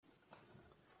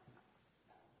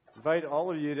Invite all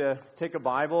of you to take a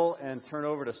Bible and turn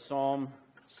over to Psalm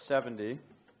 70.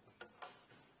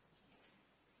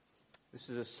 This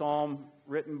is a psalm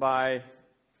written by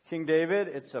King David.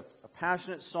 It's a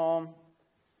passionate psalm,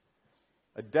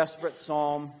 a desperate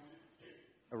psalm,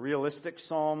 a realistic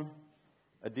psalm,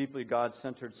 a deeply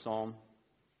God-centered psalm.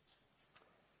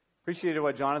 Appreciated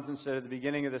what Jonathan said at the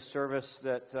beginning of this service,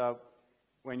 that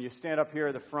when you stand up here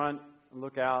at the front and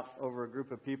look out over a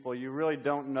group of people, you really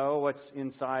don't know what's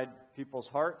inside people's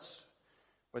hearts,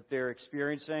 what they're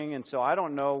experiencing. And so I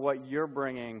don't know what you're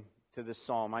bringing to this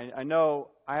psalm. I know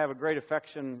I have a great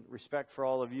affection, respect for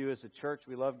all of you as a church.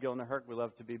 We love Gilnahert. We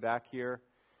love to be back here.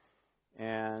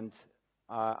 And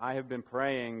I have been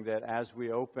praying that as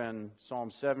we open Psalm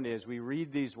 70, as we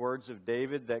read these words of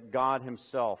David, that God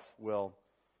himself will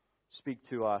speak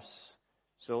to us.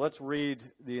 So let's read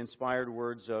the inspired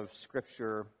words of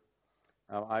Scripture.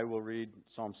 I will read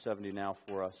Psalm 70 now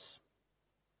for us.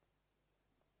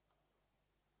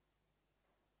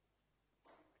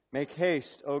 Make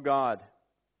haste, O God,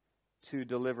 to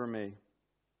deliver me.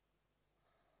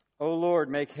 O Lord,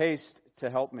 make haste to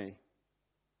help me.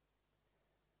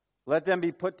 Let them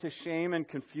be put to shame and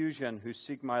confusion who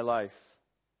seek my life.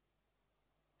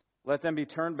 Let them be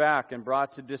turned back and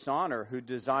brought to dishonor who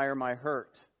desire my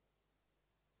hurt.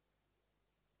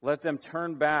 Let them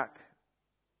turn back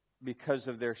because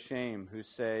of their shame, who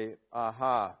say,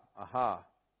 Aha, aha.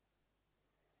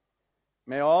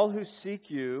 May all who seek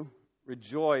you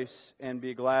rejoice and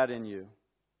be glad in you.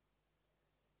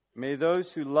 May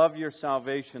those who love your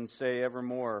salvation say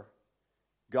evermore,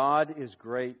 God is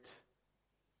great.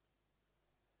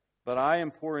 But I am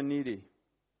poor and needy.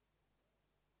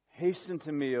 Hasten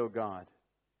to me, O God.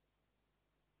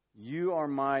 You are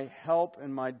my help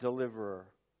and my deliverer.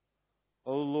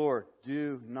 O Lord,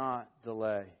 do not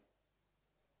delay.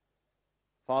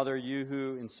 Father, you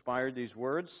who inspired these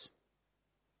words,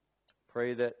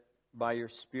 pray that by your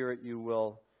Spirit you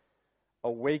will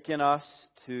awaken us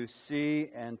to see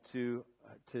and to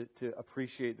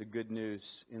appreciate the good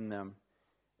news in them.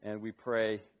 And we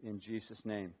pray in Jesus'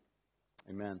 name.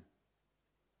 Amen.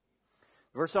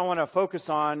 The verse I want to focus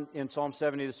on in Psalm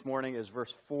 70 this morning is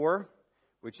verse 4,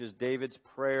 which is David's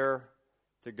prayer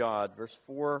to God. Verse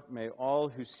 4, may all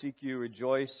who seek you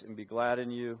rejoice and be glad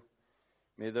in you.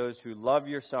 May those who love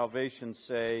your salvation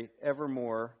say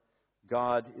evermore,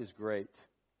 God is great.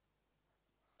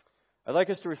 I'd like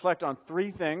us to reflect on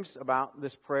three things about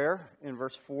this prayer in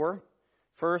verse 4.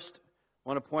 First, I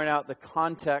want to point out the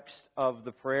context of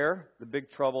the prayer, the big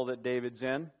trouble that David's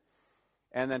in.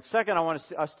 And then second, I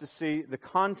want us to see the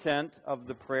content of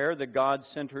the prayer, the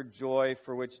God-centered joy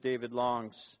for which David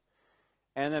longs.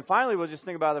 And then finally, we'll just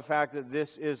think about the fact that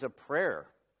this is a prayer.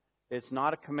 It's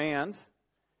not a command.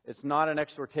 It's not an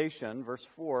exhortation. Verse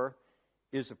 4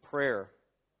 is a prayer.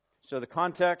 So the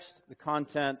context, the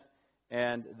content,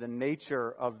 and the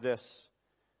nature of this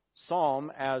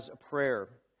psalm as a prayer.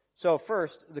 So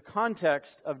first, the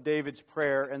context of David's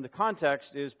prayer, and the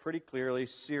context is pretty clearly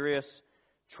serious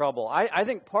trouble. I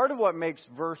think part of what makes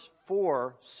verse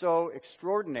 4 so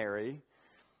extraordinary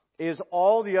is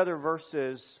all the other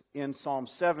verses in Psalm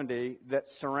 70 that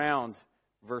surround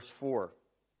verse 4.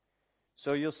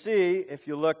 So you'll see, if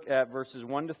you look at verses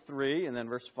 1 to 3 and then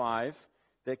verse 5,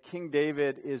 that King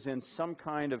David is in some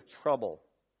kind of trouble.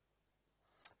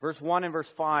 Verse 1 and verse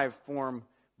 5 form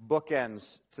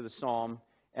bookends to the psalm,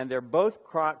 and they're both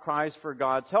cries for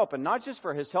God's help, and not just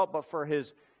for his help, but for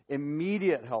his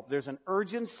immediate help. There's an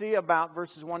urgency about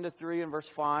verses 1 to 3 and verse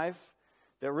 5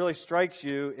 that really strikes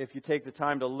you if you take the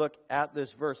time to look at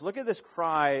this verse. Look at this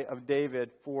cry of David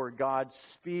for God's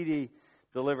speedy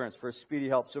deliverance, for his speedy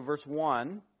help. So verse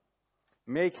 1,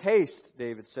 make haste,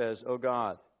 David says, O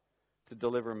God, to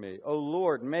deliver me. O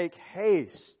Lord, make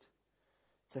haste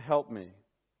to help me.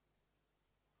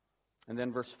 And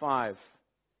then verse 5,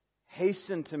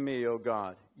 hasten to me, O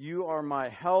God. You are my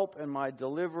help and my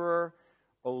deliverer.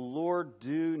 O Lord,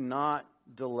 do not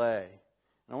delay.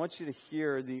 And I want you to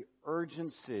hear the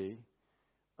urgency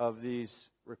of these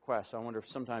requests. I wonder if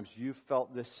sometimes you've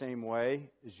felt this same way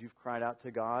as you've cried out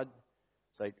to God.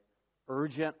 It's like,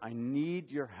 urgent, I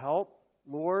need your help.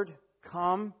 Lord,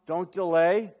 come, don't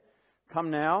delay.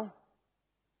 Come now.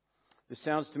 This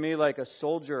sounds to me like a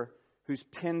soldier who's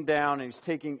pinned down and he's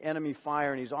taking enemy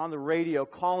fire and he's on the radio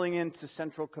calling into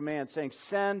Central Command saying,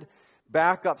 send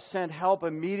backup, send help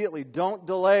immediately. Don't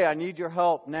delay. I need your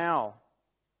help now.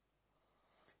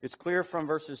 It's clear from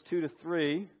verses 2 to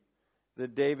 3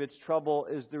 that David's trouble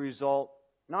is the result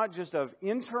not just of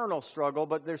internal struggle,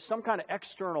 but there's some kind of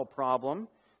external problem.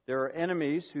 There are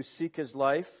enemies who seek his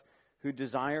life, who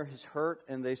desire his hurt,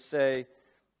 and they say,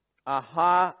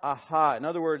 Aha, aha. In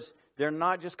other words, they're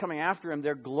not just coming after him,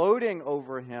 they're gloating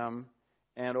over him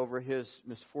and over his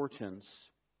misfortunes.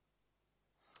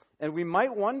 And we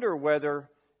might wonder whether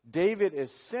David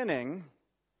is sinning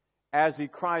as he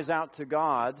cries out to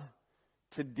God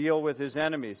to deal with his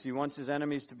enemies. He wants his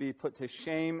enemies to be put to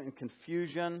shame and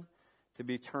confusion, to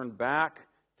be turned back,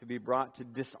 to be brought to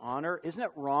dishonor. Isn't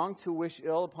it wrong to wish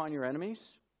ill upon your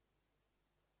enemies?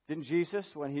 Didn't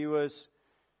Jesus, when he was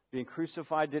being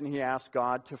crucified, didn't he ask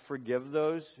God to forgive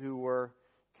those who were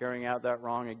carrying out that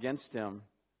wrong against him?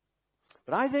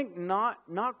 But I think not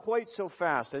quite so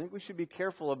fast. I think we should be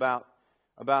careful about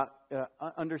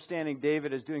understanding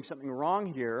David as doing something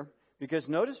wrong here, because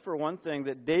notice, for one thing,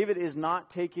 that David is not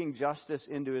taking justice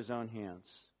into his own hands.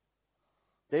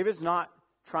 David's not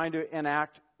trying to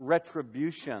enact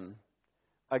retribution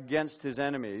against his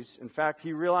enemies. In fact,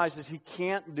 he realizes he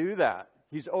can't do that.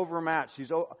 He's overmatched.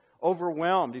 He's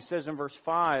overwhelmed. He says in verse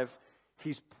 5,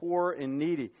 he's poor and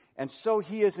needy. And so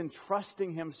he is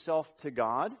entrusting himself to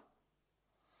God,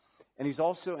 and he's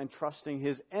also entrusting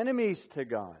his enemies to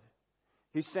God.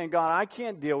 He's saying, God, I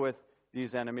can't deal with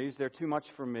these enemies. They're too much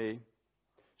for me.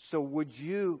 So would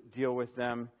you deal with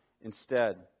them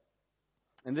instead?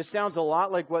 And this sounds a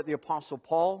lot like what the Apostle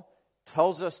Paul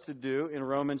tells us to do in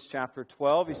Romans chapter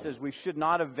 12. He says we should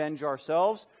not avenge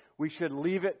ourselves. We should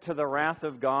leave it to the wrath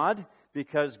of God,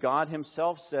 because God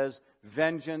himself says,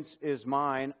 vengeance is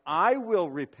mine, I will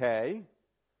repay.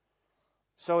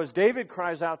 So as David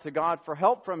cries out to God for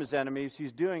help from his enemies,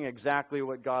 he's doing exactly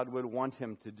what God would want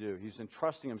him to do. He's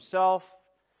entrusting himself,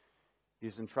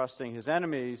 he's entrusting his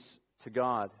enemies to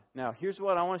God. Now, here's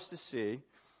what I want us to see.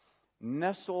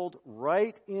 Nestled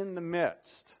right in the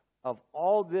midst of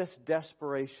all this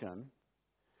desperation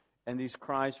and these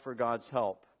cries for God's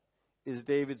help is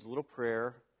David's little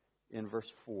prayer in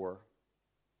verse 4.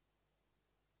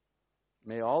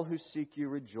 May all who seek you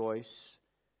rejoice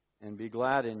and be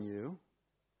glad in you.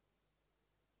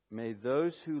 May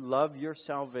those who love your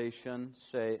salvation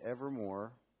say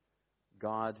evermore,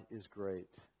 God is great.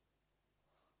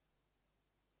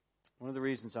 One of the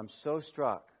reasons I'm so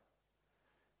struck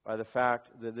by the fact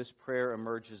that this prayer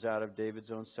emerges out of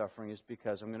David's own suffering is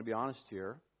because, I'm going to be honest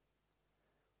here,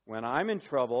 when I'm in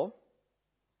trouble,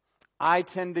 I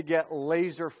tend to get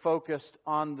laser focused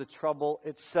on the trouble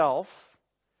itself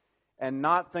and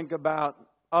not think about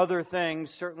other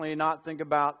things, certainly not think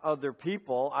about other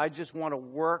people. I just want to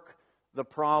work the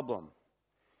problem.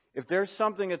 If there's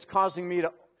something that's causing me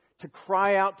to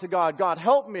cry out to God, God,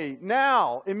 help me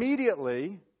now,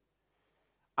 immediately,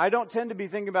 I don't tend to be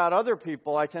thinking about other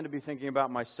people. I tend to be thinking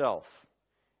about myself.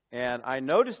 And I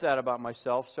noticed that about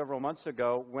myself several months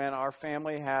ago when our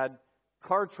family had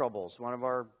car troubles. One of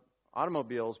our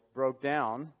automobiles broke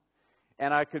down,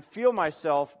 and I could feel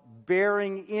myself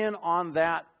bearing in on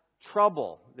that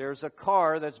trouble. There's a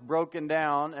car that's broken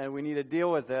down, and we need to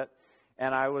deal with it.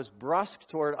 And I was brusque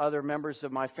toward other members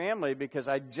of my family because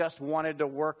I just wanted to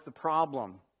work the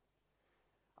problem.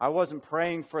 I wasn't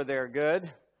praying for their good.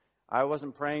 I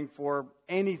wasn't praying for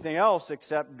anything else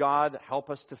except, God, help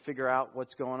us to figure out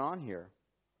what's going on here.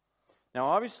 Now,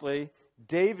 obviously,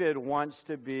 David wants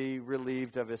to be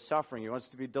relieved of his suffering. He wants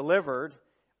to be delivered.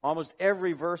 Almost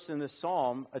every verse in this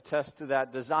psalm attests to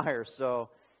that desire. So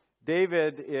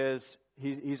David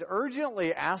he's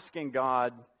urgently asking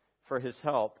God for his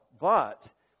help, but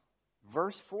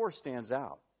verse 4 stands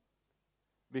out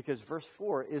because verse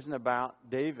 4 isn't about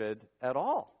David at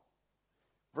all.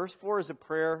 Verse 4 is a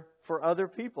prayer for other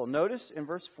people. Notice in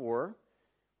verse 4,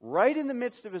 right in the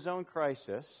midst of his own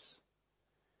crisis,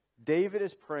 David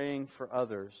is praying for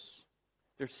others.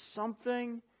 There's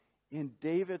something in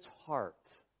David's heart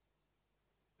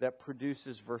that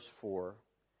produces verse 4,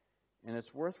 and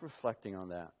it's worth reflecting on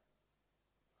that.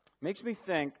 Makes me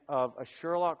think of a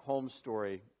Sherlock Holmes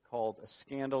story called A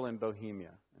Scandal in Bohemia.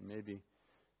 And maybe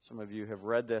some of you have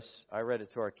read this. I read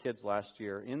it to our kids last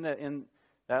year. In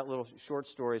that little short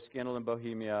story, Scandal in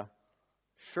Bohemia,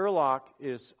 Sherlock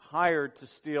is hired to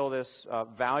steal this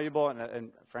valuable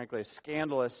and frankly, a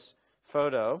scandalous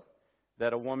photo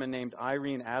that a woman named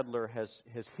Irene Adler has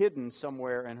hidden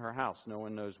somewhere in her house. No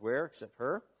one knows where except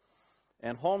her.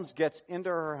 And Holmes gets into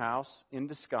her house in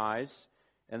disguise,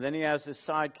 and then he has his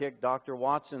sidekick, Dr.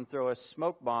 Watson, throw a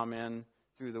smoke bomb in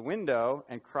through the window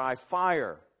and cry,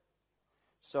 fire.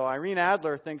 So Irene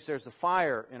Adler thinks there's a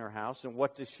fire in her house, and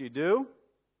what does she do?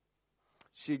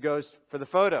 She goes for the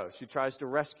photo. She tries to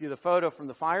rescue the photo from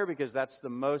the fire because that's the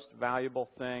most valuable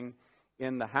thing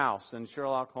in the house. And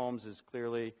Sherlock Holmes is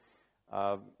clearly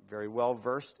very well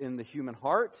versed in the human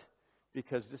heart,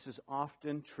 because this is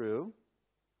often true,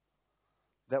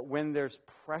 that when there's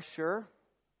pressure,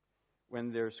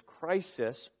 when there's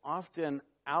crisis, often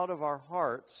out of our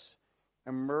hearts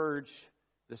emerge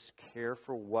this care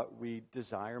for what we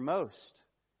desire most,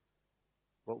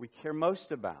 what we care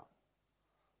most about.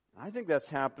 I think that's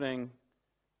happening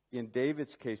in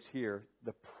David's case here.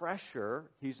 The pressure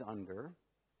he's under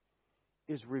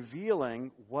is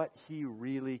revealing what he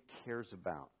really cares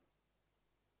about.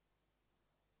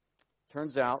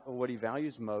 Turns out what he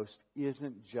values most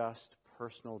isn't just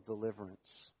personal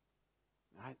deliverance.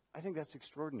 I think that's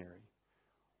extraordinary.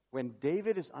 When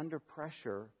David is under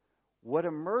pressure, what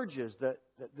emerges, that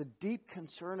the deep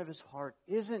concern of his heart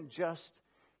isn't just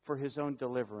for his own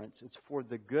deliverance. It's for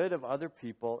the good of other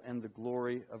people and the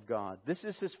glory of God. This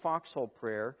is his foxhole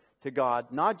prayer to God.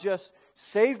 Not just,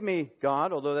 save me,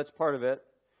 God, although that's part of it,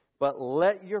 but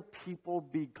let your people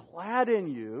be glad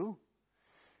in you.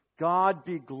 God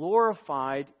be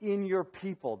glorified in your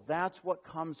people. That's what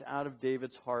comes out of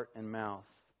David's heart and mouth.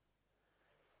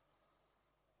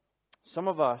 Some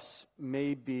of us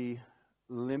may be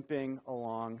limping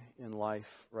along in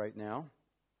life right now.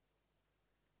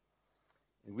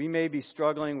 We may be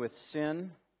struggling with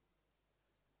sin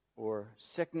or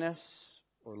sickness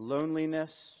or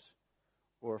loneliness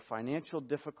or financial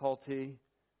difficulty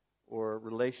or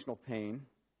relational pain.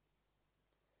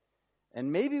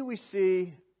 And maybe we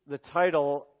see the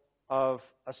title of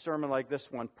a sermon like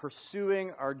this one,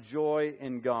 Pursuing Our Joy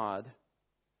in God,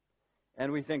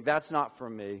 and we think, that's not for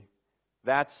me.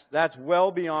 That's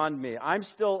well beyond me. I'm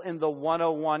still in the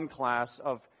 101 class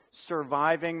of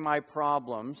surviving my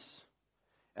problems,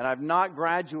 and I've not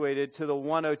graduated to the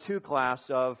 102 class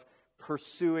of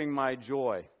pursuing my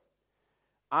joy.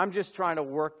 I'm just trying to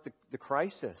work the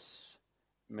crisis.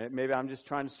 Maybe I'm just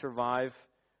trying to survive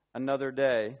another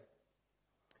day.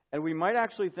 And we might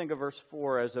actually think of verse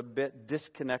 4 as a bit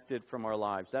disconnected from our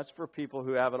lives. That's for people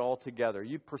who have it all together.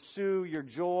 You pursue your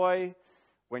joy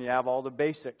when you have all the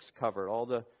basics covered, all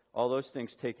those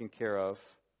things taken care of.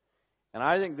 And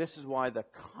I think this is why the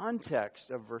context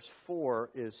of verse 4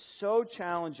 is so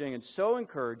challenging and so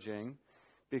encouraging,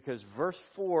 because verse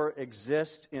 4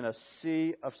 exists in a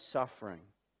sea of suffering.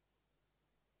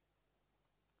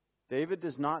 David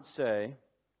does not say,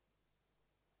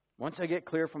 once I get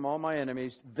clear from all my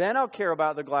enemies, then I'll care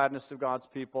about the gladness of God's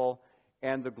people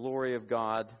and the glory of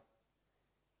God.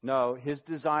 No, his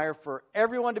desire for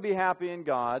everyone to be happy in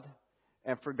God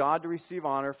and for God to receive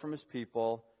honor from his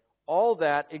people, all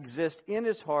that exists in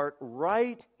his heart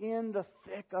right in the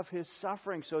thick of his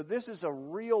suffering. So this is a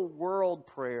real world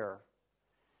prayer.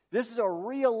 This is a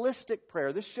realistic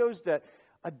prayer. This shows that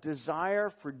a desire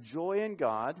for joy in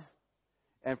God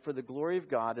and for the glory of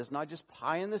God is not just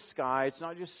pie in the sky. It's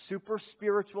not just super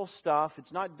spiritual stuff.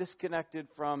 It's not disconnected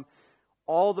from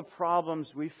all the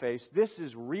problems we face. This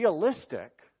is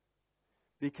realistic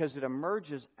because it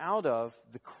emerges out of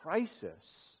the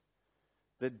crisis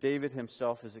that David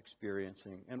himself is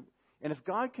experiencing. And if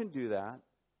God can do that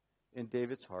in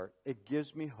David's heart, it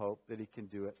gives me hope that he can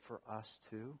do it for us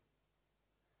too.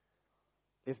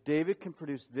 If David can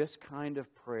produce this kind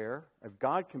of prayer, if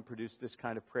God can produce this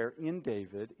kind of prayer in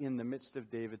David, in the midst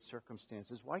of David's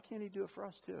circumstances, why can't he do it for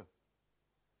us too?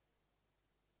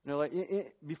 You know, like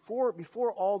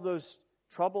before all those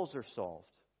troubles are solved,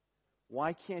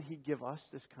 why can't he give us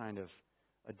this kind of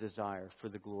a desire for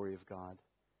the glory of God?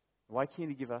 Why can't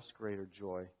he give us greater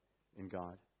joy in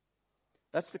God?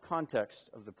 That's the context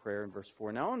of the prayer in verse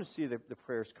 4. Now I want to see the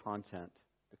prayer's content.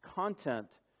 The content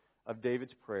of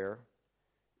David's prayer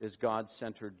is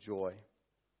God-centered joy.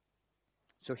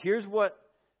 So here's what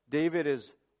David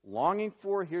is longing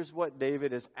for. Here's what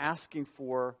David is asking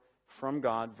for from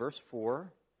God. Verse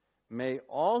 4, may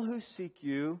all who seek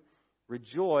you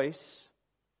rejoice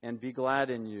and be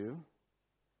glad in you.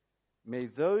 May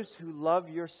those who love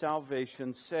your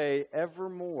salvation say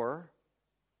evermore,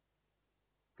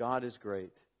 God is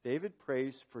great. David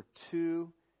prays for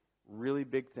two really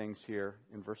big things here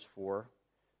in verse 4.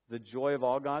 The joy of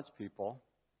all God's people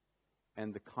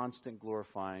and the constant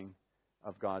glorifying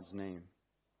of God's name.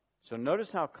 So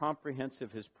notice how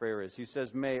comprehensive his prayer is. He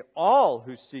says, may all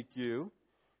who seek you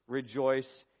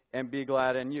rejoice and be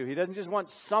glad in you. He doesn't just want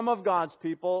some of God's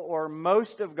people or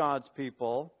most of God's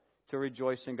people to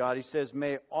rejoice in God. He says,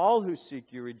 may all who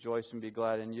seek you rejoice and be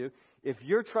glad in you. If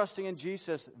you're trusting in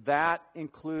Jesus, that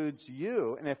includes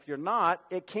you. And if you're not,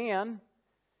 it can.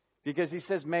 Because he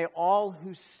says, may all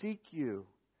who seek you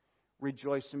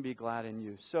rejoice and be glad in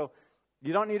you. So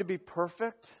you don't need to be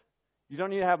perfect. You don't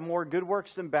need to have more good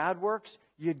works than bad works.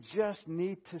 You just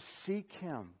need to seek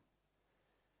him.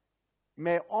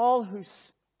 May all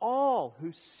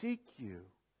who seek you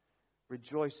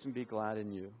rejoice and be glad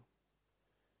in you.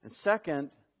 And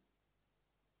second,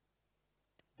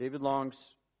 David longs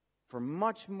for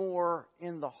much more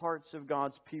in the hearts of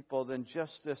God's people than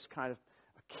just this kind of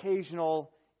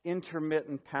occasional,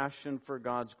 intermittent passion for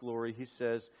God's glory. He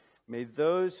says, may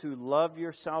those who love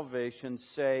your salvation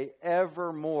say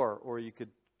evermore, or you could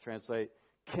translate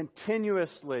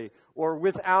continuously or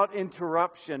without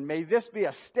interruption. May this be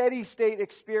a steady state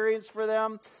experience for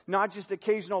them, not just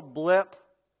occasional blip,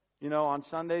 on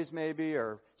Sundays maybe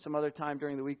or some other time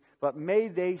during the week, but may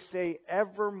they say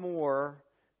evermore,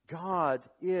 God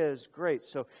is great.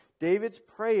 So David's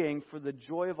praying for the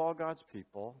joy of all God's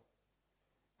people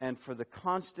and for the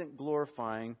constant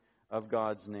glorifying of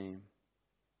God's name.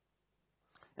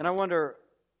 And I wonder,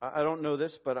 I don't know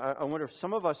this, but I wonder if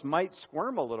some of us might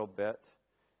squirm a little bit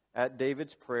at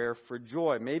David's prayer for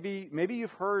joy. Maybe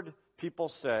you've heard people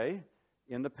say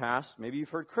in the past, maybe you've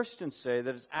heard Christians say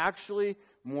that it's actually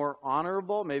more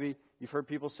honorable. Maybe you've heard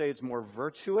people say it's more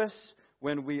virtuous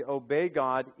when we obey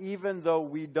God, even though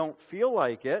we don't feel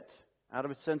like it, out of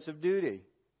a sense of duty.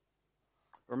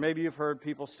 Or maybe you've heard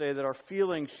people say that our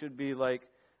feelings should be like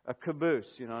a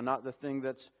caboose, not the thing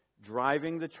that's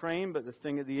driving the train, but the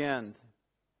thing at the end.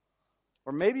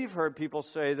 Or maybe you've heard people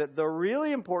say that the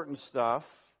really important stuff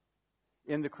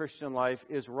in the Christian life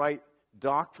is right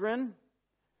doctrine,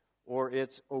 or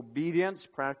it's obedience,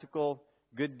 practical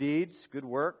good deeds, good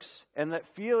works, and that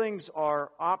feelings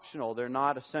are optional. They're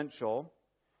not essential.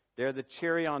 They're the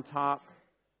cherry on top.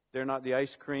 They're not the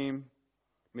ice cream.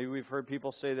 Maybe we've heard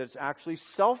people say that it's actually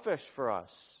selfish for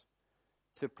us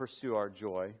to pursue our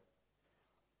joy.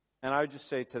 And I would just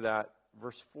say to that,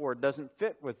 verse 4 doesn't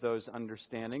fit with those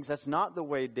understandings. That's not the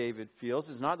way David feels.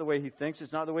 It's not the way he thinks.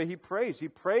 It's not the way he prays. He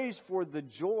prays for the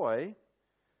joy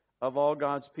of all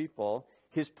God's people.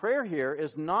 His prayer here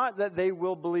is not that they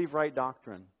will believe right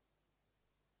doctrine.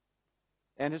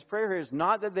 And his prayer here is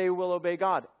not that they will obey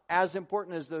God. As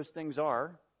important as those things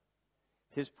are,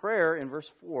 his prayer in verse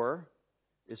 4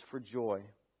 is for joy.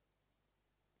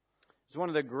 It's one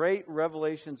of the great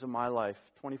revelations of my life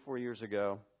 24 years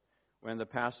ago when the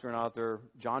pastor and author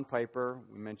John Piper,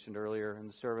 we mentioned earlier in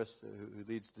the service, who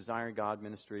leads Desiring God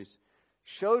Ministries,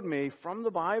 showed me from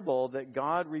the Bible that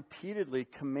God repeatedly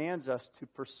commands us to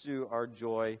pursue our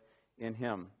joy in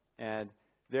Him. And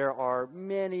there are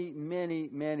many, many,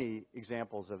 many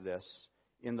examples of this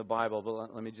in the Bible,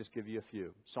 but let me just give you a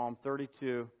few. Psalm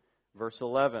 32, verse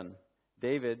 11.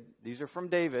 David, these are from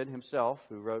David himself,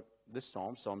 who wrote this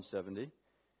psalm, Psalm 70.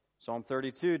 Psalm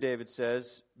 32, David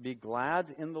says, "Be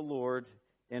glad in the Lord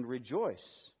and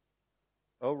rejoice,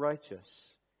 O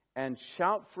righteous, and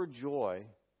shout for joy,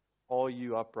 all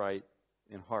you upright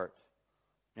in heart."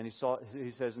 And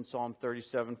he says in Psalm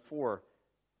 37:4,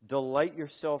 "Delight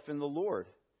yourself in the Lord,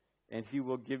 and He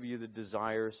will give you the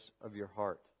desires of your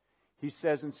heart." He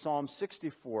says in Psalm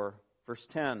 64, verse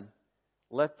 10,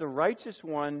 "Let the righteous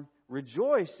one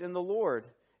rejoice in the Lord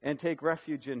and take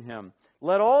refuge in Him.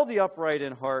 Let all the upright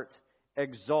in heart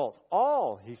exult."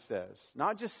 All, he says,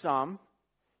 not just some.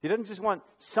 He doesn't just want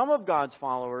some of God's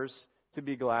followers to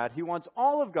be glad. He wants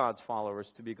all of God's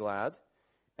followers to be glad.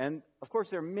 And, of course,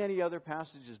 there are many other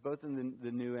passages, both in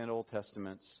the New and Old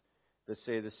Testaments, that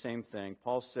say the same thing.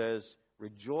 Paul says,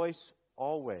 "Rejoice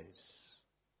always."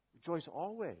 Rejoice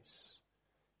always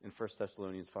in 1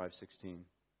 Thessalonians 5:16.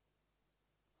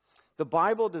 The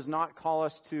Bible does not call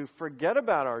us to forget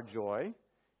about our joy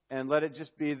and let it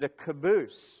just be the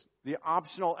caboose, the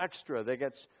optional extra that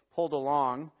gets pulled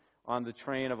along on the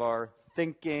train of our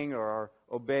thinking or our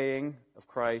obeying of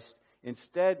Christ.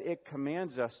 Instead, it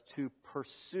commands us to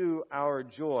pursue our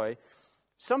joy.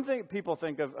 People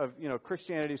think of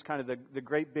Christianity as kind of the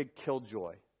great big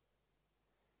killjoy.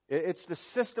 It's the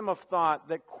system of thought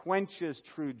that quenches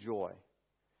true joy.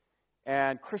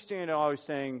 And Christianity is always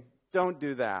saying, don't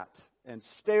do that, and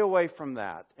stay away from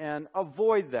that, and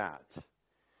avoid that.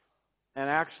 And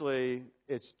actually,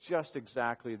 it's just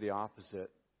exactly the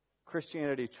opposite.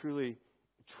 Christianity,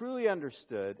 truly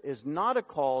understood, is not a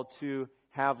call to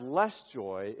have less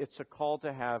joy. It's a call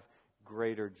to have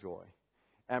greater joy.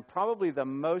 And probably the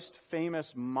most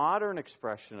famous modern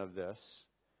expression of this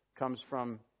comes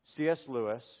from C.S.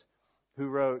 Lewis, who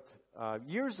wrote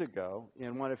years ago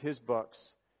in one of his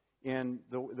books, in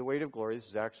The Weight of Glory. This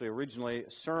is actually originally a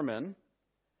sermon.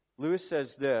 Lewis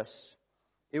says this: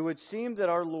 "It would seem that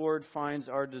our Lord finds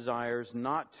our desires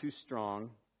not too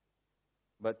strong,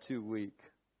 but too weak.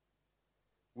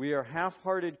 We are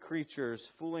half-hearted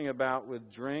creatures fooling about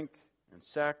with drink and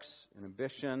sex and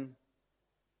ambition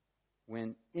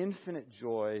when infinite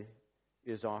joy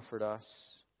is offered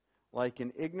us, like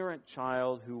an ignorant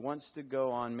child who wants to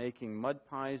go on making mud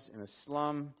pies in a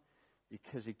slum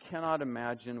because he cannot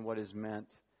imagine what is meant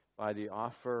by the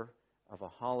offer of a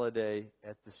holiday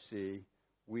at the sea,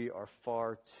 we are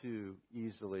far too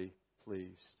easily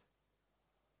pleased.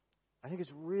 I think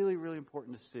it's really, really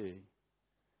important to see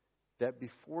that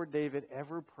before David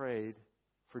ever prayed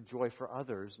for joy for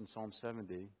others in Psalm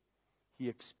 70, he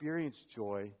experienced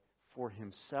joy for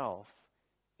himself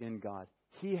in God.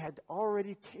 He had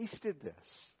already tasted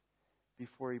this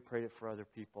before he prayed it for other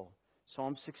people.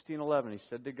 Psalm 16:11, he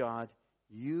said to God,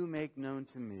 "You make known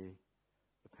to me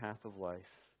the path of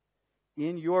life.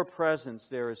 In your presence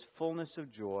there is fullness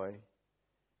of joy.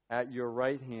 At your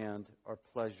right hand are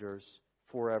pleasures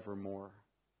forevermore."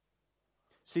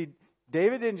 See,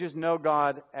 David didn't just know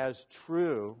God as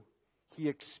true, he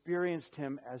experienced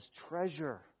him as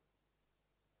treasure.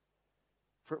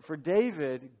 For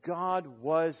David, God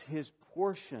was his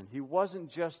portion. He wasn't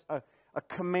just a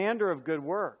commander of good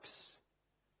works.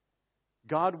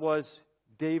 God was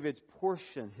David's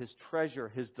portion, his treasure,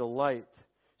 his delight.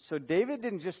 So David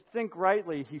didn't just think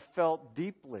rightly, he felt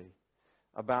deeply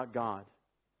about God.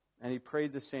 And he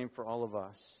prayed the same for all of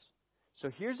us. So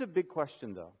here's a big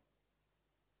question, though.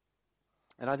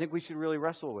 And I think we should really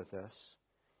wrestle with this.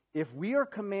 If we are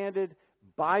commanded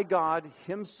by God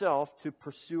himself to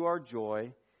pursue our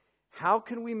joy, how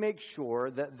can we make sure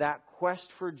that that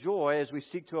quest for joy, as we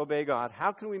seek to obey God,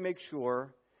 how can we make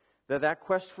sure that that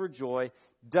quest for joy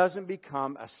doesn't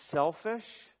become a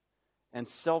selfish and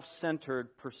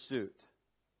self-centered pursuit?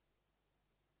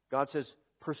 God says,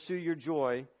 pursue your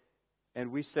joy,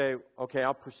 and we say, okay,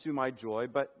 I'll pursue my joy,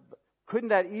 but couldn't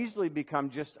that easily become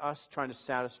just us trying to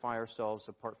satisfy ourselves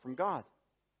apart from God?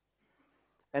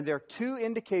 And there are two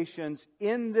indications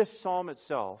in this psalm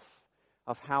itself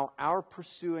of how our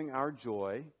pursuing our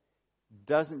joy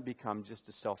doesn't become just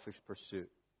a selfish pursuit.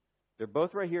 They're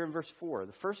both right here in verse 4.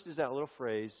 The first is that little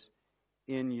phrase,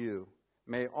 "in you."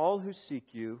 May all who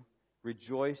seek you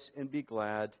rejoice and be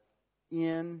glad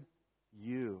in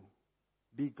you.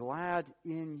 Be glad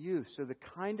in you. So the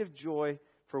kind of joy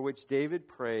for which David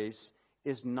prays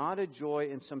is not a joy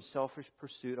in some selfish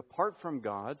pursuit apart from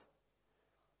God,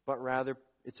 but rather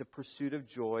it's a pursuit of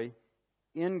joy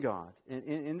in God.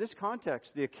 In this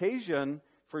context, the occasion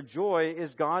for joy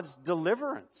is God's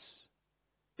deliverance.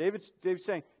 David's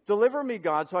saying, "Deliver me,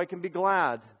 God, so I can be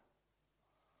glad."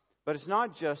 But it's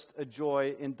not just a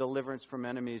joy in deliverance from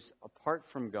enemies apart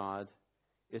from God.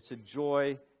 It's a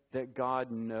joy that God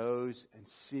knows and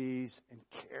sees and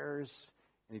cares,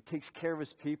 and he takes care of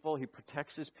his people. He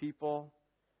protects his people.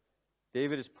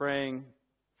 David is praying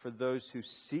for those who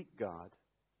seek God.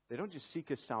 They don't just seek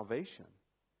his salvation.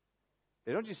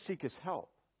 They don't just seek his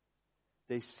help.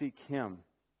 They seek him.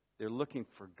 They're looking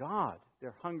for God.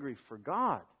 They're hungry for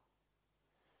God.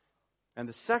 And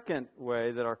the second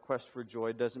way that our quest for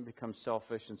joy doesn't become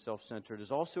selfish and self-centered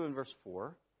is also in verse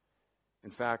 4. In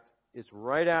fact, it's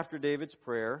right after David's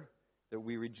prayer that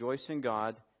we rejoice in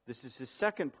God. This is his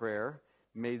second prayer.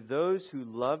 May those who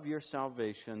love your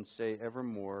salvation say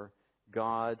evermore,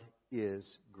 God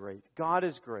is great. God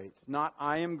is great. Not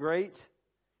I am great.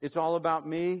 It's all about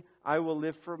me. I will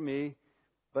live for me.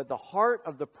 But the heart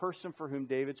of the person for whom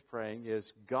David's praying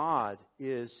is God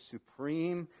is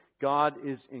supreme. God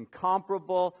is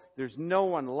incomparable. There's no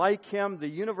one like him. The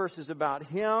universe is about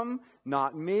him,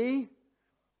 not me.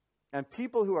 And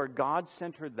people who are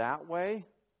God-centered that way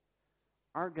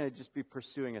aren't going to just be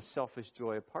pursuing a selfish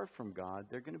joy apart from God.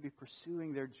 They're going to be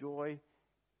pursuing their joy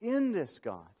in this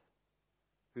God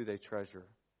who they treasure.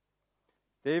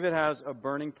 David has a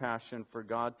burning passion for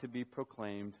God to be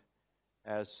proclaimed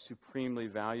as supremely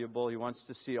valuable. He wants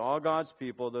to see all God's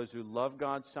people, those who love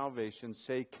God's salvation,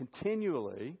 say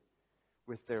continually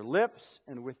with their lips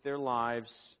and with their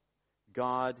lives,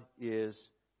 God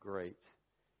is great.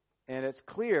 And it's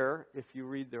clear, if you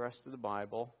read the rest of the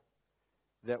Bible,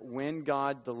 that when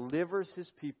God delivers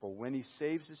his people, when he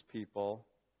saves his people,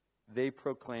 they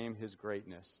proclaim his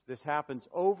greatness. This happens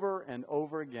over and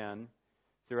over again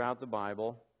throughout the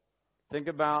Bible. Think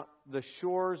about the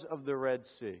shores of the Red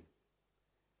Sea.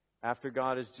 After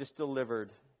God has just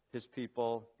delivered his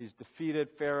people, he's defeated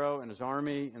Pharaoh and his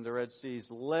army in the Red Sea.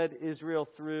 He's led Israel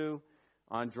through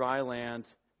on dry land.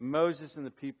 Moses and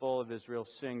the people of Israel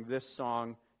sing this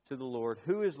song to the Lord.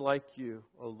 Who is like you,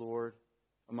 O Lord,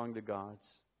 among the gods?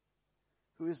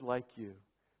 Who is like you,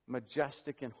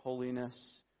 majestic in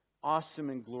holiness, awesome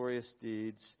in glorious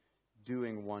deeds,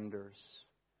 doing wonders?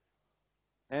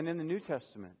 And in the New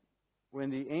Testament, when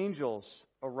the angels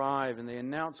arrive and they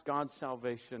announce God's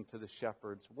salvation to the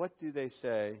shepherds, what do they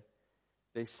say?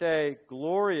 They say,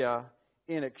 Gloria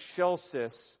in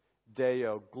excelsis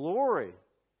Deo. Glory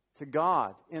to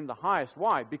God in the highest.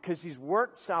 Why? Because he's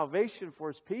worked salvation for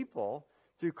his people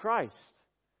through Christ.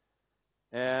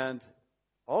 And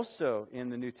Also in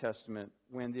the New Testament,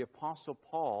 when the Apostle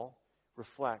Paul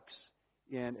reflects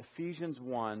in Ephesians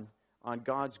 1 on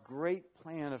God's great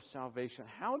plan of salvation,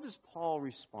 how does Paul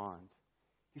respond?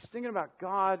 He's thinking about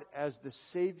God as the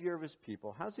Savior of His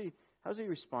people. How's he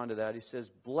respond to that? He says,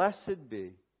 "Blessed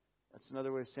be." That's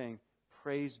another way of saying,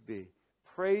 praise be.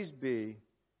 Praise be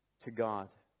to God.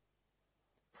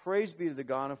 Praise be to the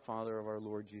God and Father of our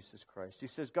Lord Jesus Christ. He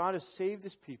says God has saved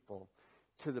His people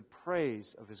to the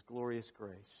praise of His glorious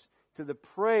grace. To the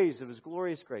praise of His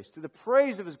glorious grace. To the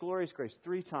praise of His glorious grace.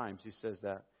 3 times he says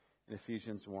that in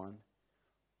Ephesians 1.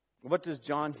 What does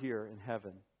John hear in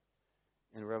heaven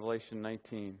in Revelation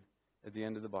 19 at the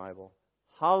end of the Bible?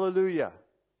 Hallelujah.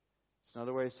 It's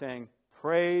another way of saying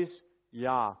praise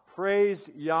Yah. Praise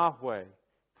Yahweh.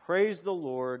 Praise the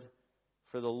Lord,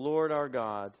 for the Lord our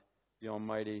God, the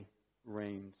Almighty,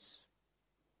 reigns.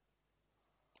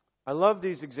 I love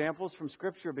these examples from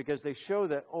Scripture because they show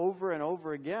that over and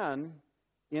over again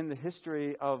in the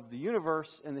history of the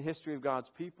universe and the history of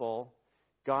God's people,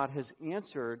 God has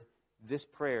answered this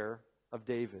prayer of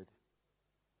David.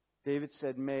 David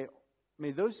said, May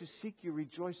those who seek you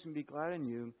rejoice and be glad in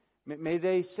you. May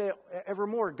they say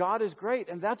evermore, God is great.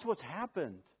 And that's what's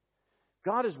happened.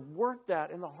 God has worked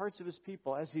that in the hearts of His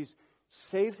people. As He's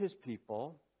saved His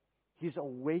people, He's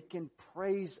awakened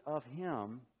praise of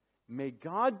Him. May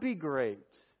God be great.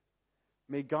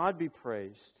 May God be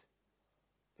praised.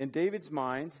 In David's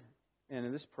mind, and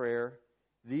in this prayer,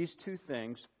 these 2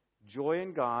 things, joy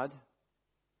in God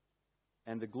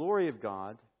and the glory of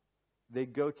God, they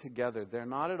go together. They're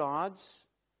not at odds.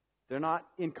 They're not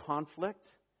in conflict.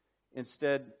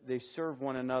 Instead, they serve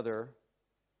one another.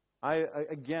 I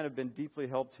again, have been deeply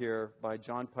helped here by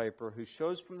John Piper, who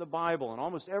shows from the Bible and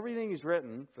almost everything he's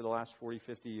written for the last 40,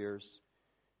 50 years,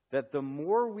 that the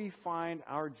more we find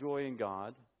our joy in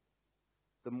God,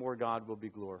 the more God will be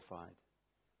glorified.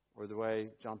 Or the way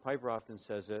John Piper often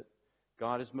says it,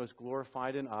 God is most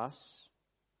glorified in us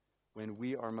when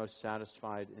we are most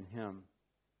satisfied in Him.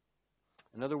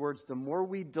 In other words, the more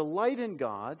we delight in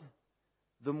God,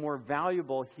 the more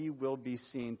valuable He will be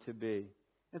seen to be.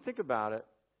 And think about it.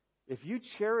 If you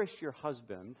cherish your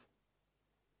husband,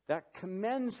 that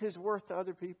commends his worth to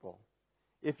other people.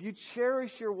 If you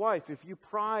cherish your wife, if you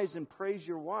prize and praise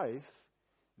your wife,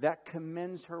 that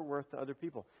commends her worth to other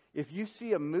people. If you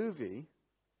see a movie,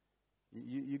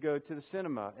 you go to the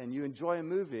cinema and you enjoy a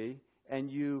movie and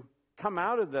you come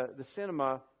out of the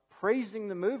cinema praising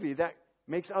the movie, that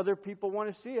makes other people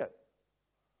want to see it.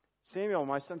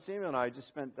 My son Samuel and I just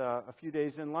spent a few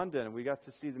days in London, and we got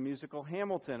to see the musical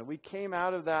Hamilton. We came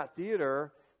out of that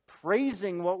theater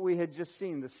praising what we had just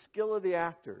seen, the skill of the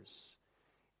actors.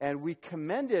 And we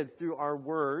commended through our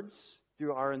words,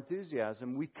 through our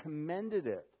enthusiasm, we commended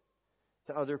it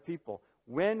to other people.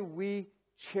 When we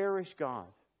cherish God,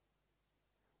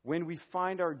 when we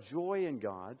find our joy in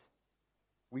God,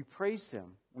 we praise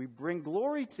Him. We bring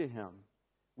glory to Him.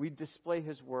 We display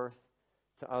His worth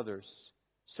to others.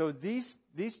 So these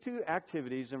 2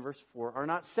 activities in verse 4 are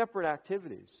not separate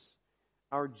activities.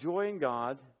 Our joy in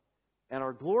God and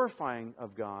our glorifying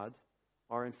of God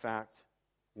are in fact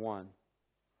one.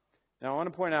 Now I want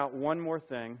to point out one more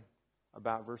thing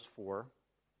about verse 4,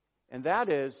 and that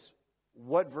is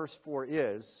what verse 4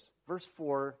 is. Verse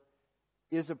 4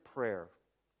 is a prayer.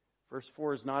 Verse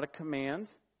 4 is not a command.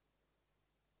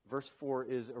 Verse 4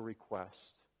 is a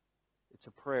request. It's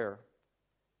a prayer.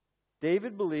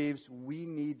 David believes we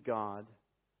need God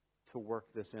to work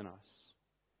this in us.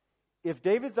 If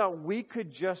David thought we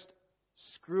could just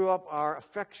screw up our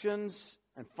affections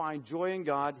and find joy in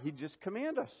God, he'd just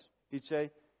command us. He'd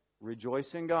say,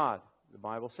 rejoice in God. The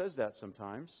Bible says that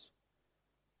sometimes.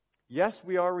 Yes,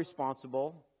 we are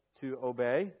responsible to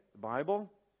obey the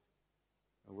Bible.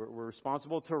 We're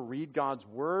responsible to read God's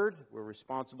Word. We're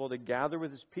responsible to gather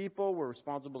with His people. We're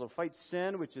responsible to fight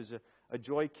sin, which is a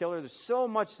joy killer. There's so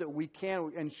much that we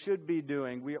can and should be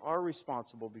doing. We are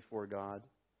responsible before God.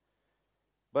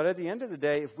 But at the end of the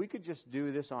day, if we could just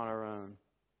do this on our own,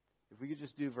 if we could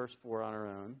just do verse 4 on our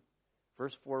own,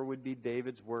 verse 4 would be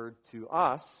David's word to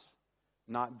us,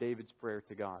 not David's prayer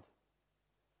to God.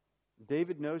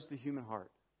 David knows the human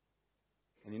heart.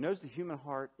 And he knows the human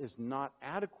heart is not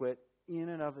adequate in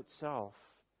and of itself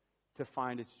to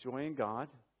find its joy in God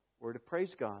or to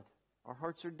praise God. Our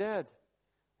hearts are dead.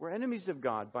 We're enemies of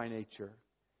God by nature.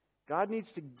 God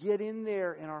needs to get in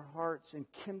there in our hearts and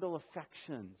kindle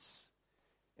affections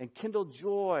and kindle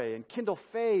joy and kindle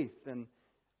faith and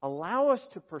allow us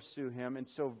to pursue Him. And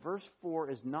so verse 4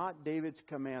 is not David's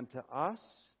command to us.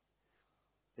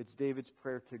 It's David's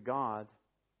prayer to God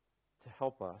to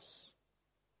help us.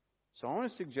 So I want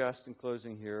to suggest in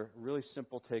closing here a really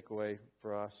simple takeaway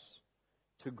for us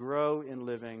to grow in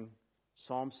living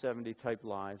Psalm 70 type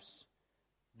lives.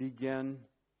 Begin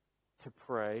to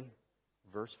pray,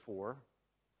 verse 4,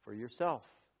 for yourself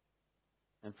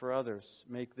and for others.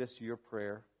 Make this your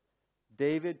prayer.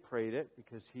 David prayed it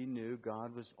because he knew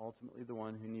God was ultimately the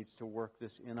one who needs to work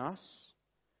this in us,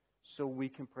 so we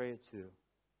can pray it too.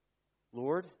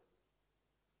 Lord,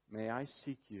 may I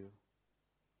seek you.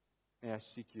 May I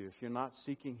seek you. If you're not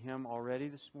seeking Him already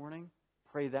this morning,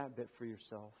 pray that bit for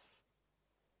yourself.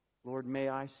 Lord, may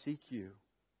I seek you.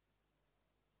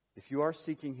 If you are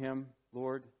seeking Him,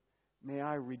 Lord, may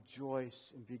I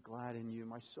rejoice and be glad in you.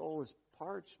 My soul is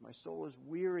parched. My soul is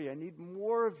weary. I need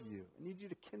more of you. I need you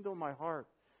to kindle my heart.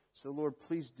 So, Lord,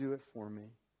 please do it for me.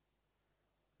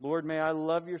 Lord, may I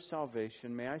love your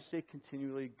salvation. May I say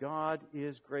continually, God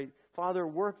is great. Father,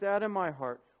 work that in my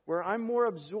heart, where I'm more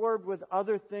absorbed with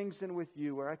other things than with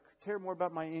you, where I care more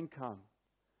about my income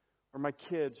or my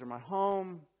kids or my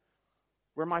home,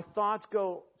 where my thoughts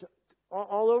go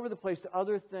all over the place to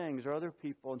other things or other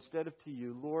people instead of to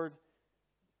you. Lord,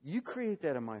 you create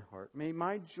that in my heart. May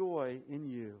my joy in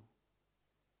you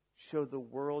show the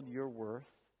world your worth,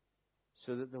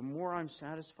 so that the more I'm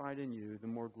satisfied in you, the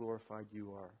more glorified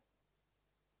you are.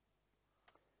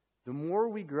 The more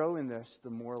we grow in this, the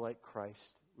more like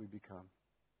Christ we become.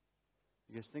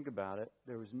 Because think about it,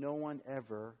 there was no one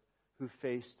ever who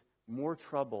faced more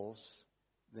troubles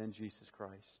than Jesus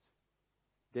Christ.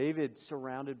 David,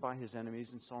 surrounded by his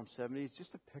enemies in Psalm 70, is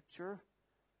just a picture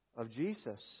of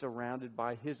Jesus surrounded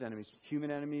by his enemies, human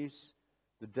enemies,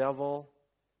 the devil,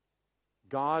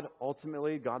 God,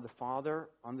 ultimately, God the Father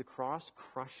on the cross,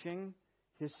 crushing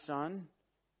His Son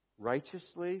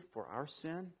righteously for our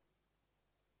sin.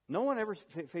 No one ever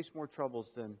faced more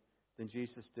troubles than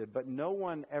Jesus did, but no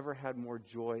one ever had more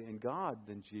joy in God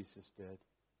than Jesus did.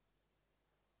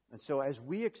 And so as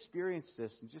we experience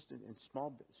this, and just in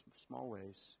small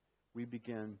ways, we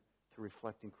begin to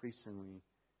reflect increasingly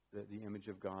the image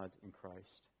of God in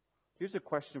Christ. Here's a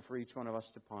question for each one of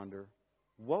us to ponder.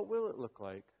 What will it look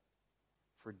like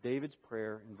for David's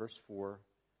prayer in verse 4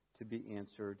 to be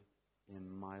answered in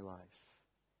my life?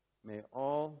 May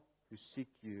all who seek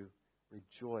you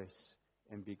rejoice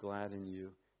and be glad in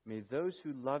you. May those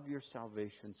who love your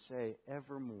salvation say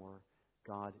evermore,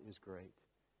 God is great.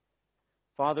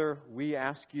 Father, we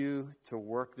ask you to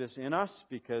work this in us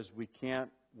because we can't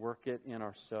work it in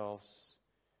ourselves.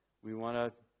 We want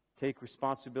to take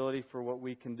responsibility for what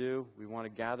we can do. We want to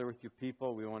gather with your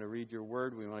people. We want to read your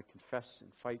word. We want to confess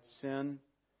and fight sin.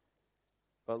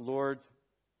 But Lord,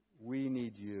 we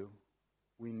need you.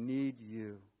 We need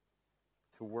you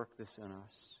to work this in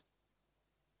us.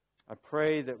 I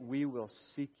pray that we will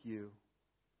seek you,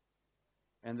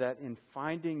 and that in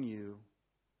finding you,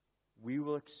 we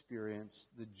will experience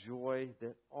the joy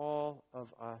that all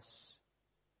of us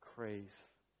crave.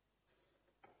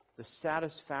 The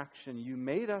satisfaction you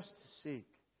made us to seek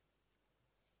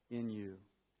in you.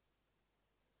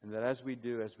 And that as we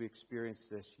do, as we experience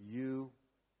this, you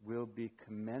will be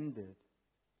commended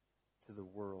to the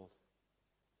world.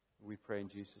 We pray in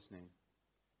Jesus' name.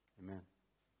 Amen.